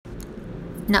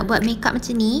Nak buat makeup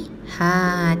macam ni?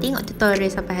 Tengok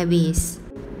tutorial sampai habis.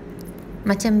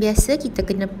 Macam biasa kita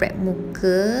kena prep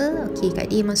muka. Okey, Kak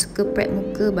Dia memang suka prep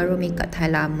muka baru makeup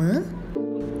tahan lama.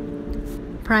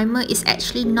 Primer is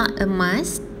actually not a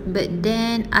must, but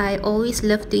then I always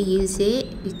love to use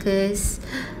it because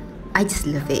I just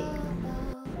love it.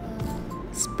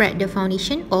 Spread the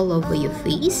foundation all over your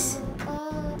face.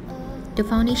 The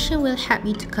foundation will help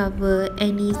you to cover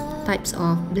any types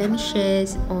of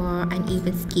blemishes or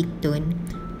uneven skin tone.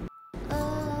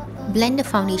 Blend the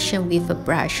foundation with a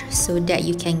brush so that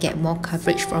you can get more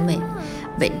coverage from it.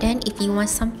 But then if you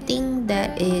want something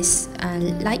that is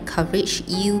light coverage,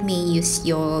 you may use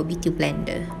your beauty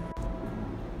blender.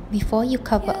 Before you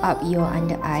cover up your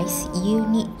under eyes, you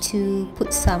need to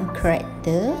put some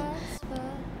corrector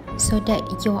so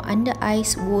that your under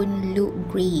eyes won't look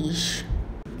greyish.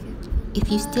 If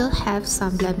you still have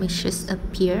some blemishes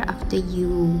appear after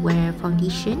you wear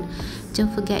foundation,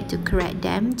 don't forget to correct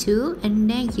them too,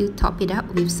 and then you top it up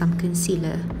with some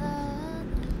concealer.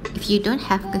 If you don't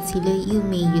have concealer, you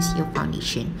may use your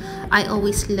foundation. I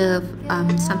always love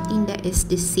something that is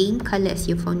the same color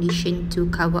as your foundation to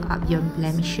cover up your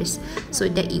blemishes so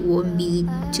that it won't be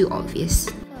too obvious.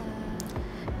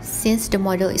 Since the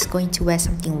model is going to wear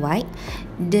something white,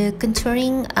 the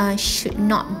contouring should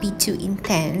not be too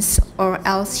intense or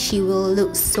else she will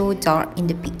look so dark in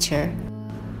the picture.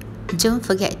 Don't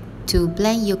forget to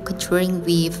blend your contouring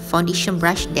with foundation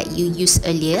brush that you used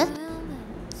earlier.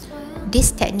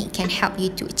 This technique can help you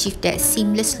to achieve that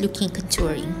seamless looking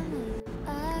contouring.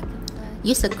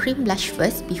 Use a cream blush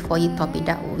first before you top it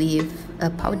up with a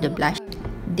powder blush.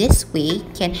 This way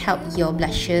can help your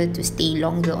blusher to stay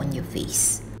longer on your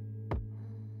face.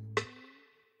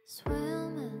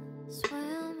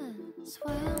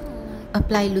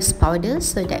 Apply loose powder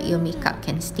so that your makeup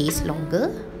can stay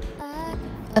longer.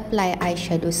 Apply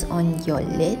eyeshadows on your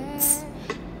lids.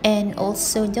 And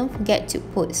also don't forget to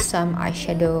put some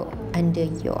eyeshadow under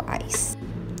your eyes.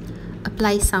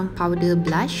 Apply some powder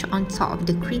blush on top of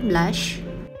the cream blush.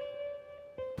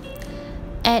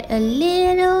 Add a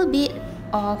little bit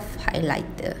of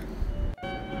highlighter.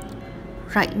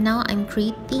 Right now I'm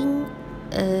creating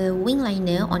a wing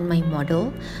liner on my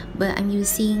model, but I'm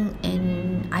using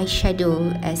an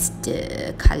eyeshadow as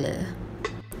the color.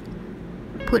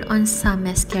 Put on some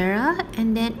mascara,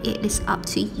 and then it is up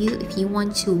to you if you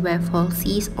want to wear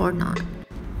falsies or not.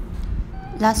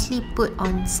 Lastly, put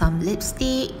on some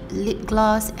lipstick, lip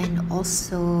gloss, and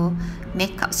also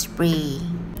makeup spray.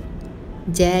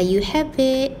 There you have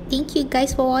it. Thank you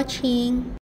guys for watching.